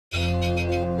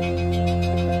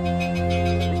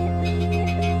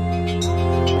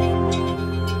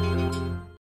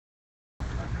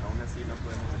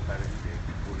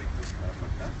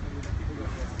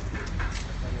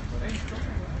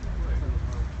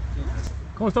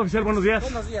¿Cómo está, oficial? Buenos días.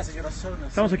 Buenos días, señor.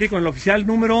 Estamos aquí con el oficial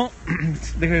número,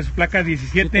 déjeme su placa,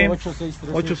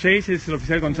 1786, es el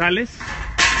oficial González.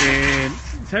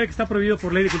 ¿Sabe que está prohibido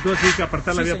por ley de cultura cívica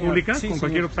apartar la vía pública con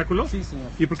cualquier obstáculo? Sí, señor.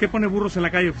 ¿Y por qué pone burros en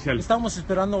la calle, oficial? Estamos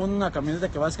esperando una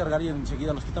camioneta que va a descargar y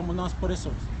enseguida los quitamos, nada más por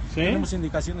eso. ¿Sí? Tenemos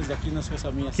indicaciones de aquí, no es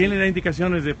cosa mía. ¿Quién le da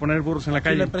indicaciones de poner burros en la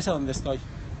calle? La empresa donde estoy.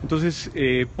 Entonces,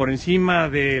 por encima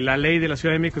de la ley de la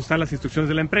Ciudad de México están las instrucciones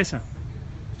de la empresa.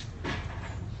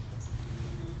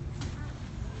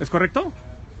 ¿Es correcto?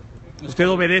 ¿Usted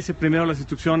obedece primero las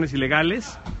instrucciones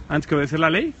ilegales antes que obedecer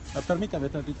la ley? Permítame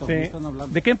tantito, Sí. me están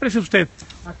hablando. ¿De qué empresa es usted?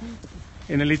 Aquí.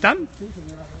 ¿En el ITAM? Sí,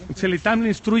 señora. Entonces, ¿el ITAM le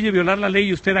instruye violar la ley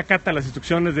y usted acata las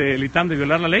instrucciones del ITAM de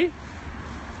violar la ley?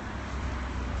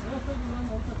 No estoy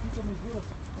mirando, ahorita quito mis burros.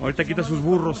 Ahorita quita sus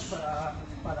burros.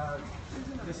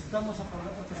 Necesitamos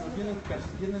apartar porque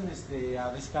nos vienen a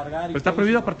descargar. Pero está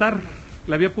prohibido apartar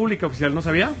la vía pública, oficial, ¿no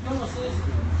sabía? Yo no sé.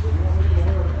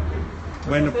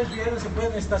 Bueno. Ustedes vienen, se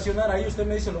pueden estacionar ahí, usted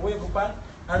me dice, lo voy a ocupar,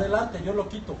 adelante, yo lo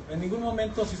quito. En ningún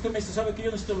momento, si usted me dice, ¿sabe que yo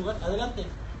necesito lugar? Adelante,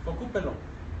 ocúpelo.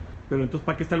 Pero entonces,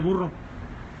 ¿para qué está el burro?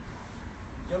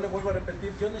 Yo le vuelvo a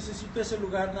repetir, yo necesito ese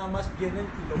lugar, nada más vienen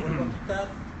y lo vuelvo a quitar,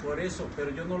 por eso, pero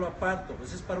yo no lo aparto.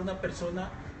 Pues es para una persona,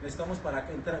 necesitamos para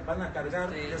que van a cargar,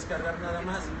 descargar nada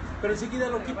más. Pero enseguida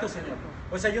lo quito, señor.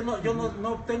 O sea, yo no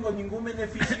obtengo ningún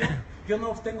beneficio, yo no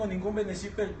obtengo ningún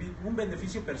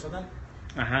beneficio personal.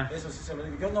 Ajá. Eso sí se lo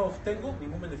digo, yo no obtengo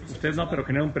ningún beneficio. Usted no, pero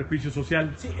genera un perjuicio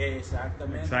social. Sí,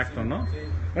 exactamente. Exacto, sí, ¿no? Sí. Bueno,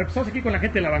 pues estamos aquí con la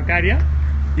gente de la bancaria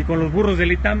y con los burros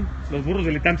del ITAM. Los burros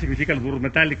del ITAM significan los burros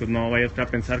metálicos. No vaya usted a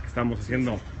pensar que estamos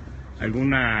haciendo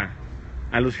alguna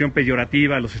alusión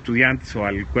peyorativa a los estudiantes o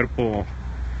al cuerpo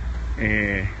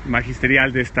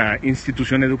magisterial de esta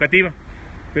institución educativa.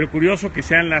 Pero curioso que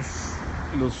sean los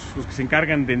que se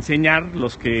encargan de enseñar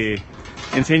los que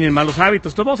enseñen malos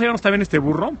hábitos. Entonces vamos a llevarnos también este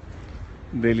burro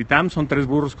del ITAM, son 3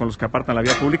 burros con los que apartan la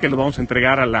vía pública y los vamos a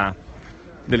entregar a la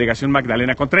Delegación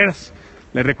Magdalena Contreras.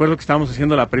 Les recuerdo que estamos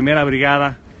haciendo la primera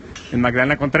brigada en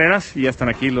Magdalena Contreras y ya están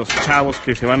aquí los chavos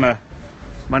que se van a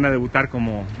debutar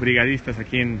como brigadistas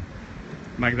aquí en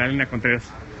Magdalena Contreras.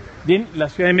 Bien, la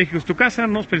Ciudad de México es tu casa,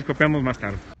 nos periscopiamos más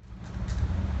tarde.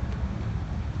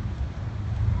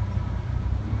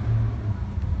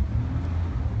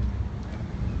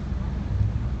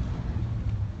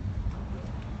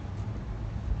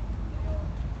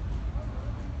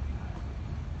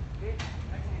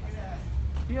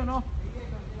 ¿Sí o no?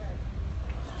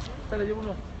 Espera, llevo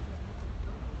uno.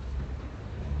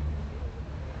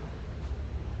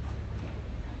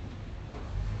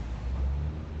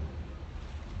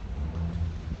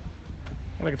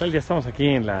 Hola, ¿qué tal? Ya estamos aquí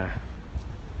en las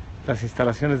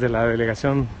instalaciones de la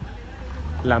Delegación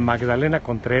La Magdalena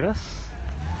Contreras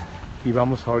y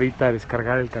vamos ahorita a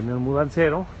descargar el camión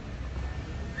mudancero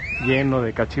lleno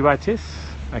de cachivaches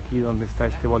aquí donde está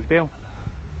este volteo.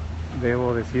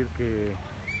 Debo decir que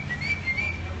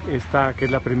esta, que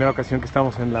es la primera ocasión que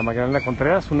estamos en la Magdalena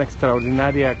Contreras, una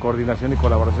extraordinaria coordinación y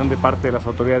colaboración de parte de las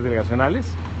autoridades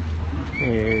delegacionales,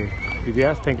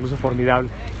 diría hasta incluso formidable.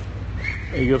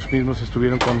 Ellos mismos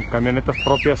estuvieron con camionetas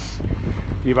propias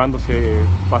llevándose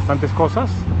bastantes cosas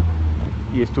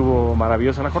y estuvo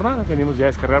maravillosa la jornada. Venimos ya a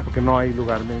descargar porque no hay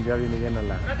lugar, ya viene llena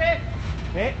la...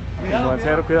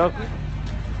 Cuidado.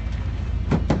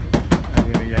 Ahí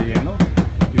viene ya lleno.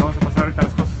 Y vamos a pasar ahorita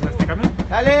las cosas a este camión.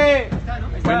 ¡Dale!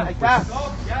 Bueno, ahí está.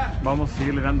 Pues, vamos a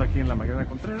seguirle dando aquí en la Magdalena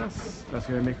Contreras. La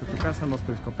Ciudad de México es tu casa, nos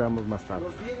periscopeamos más tarde.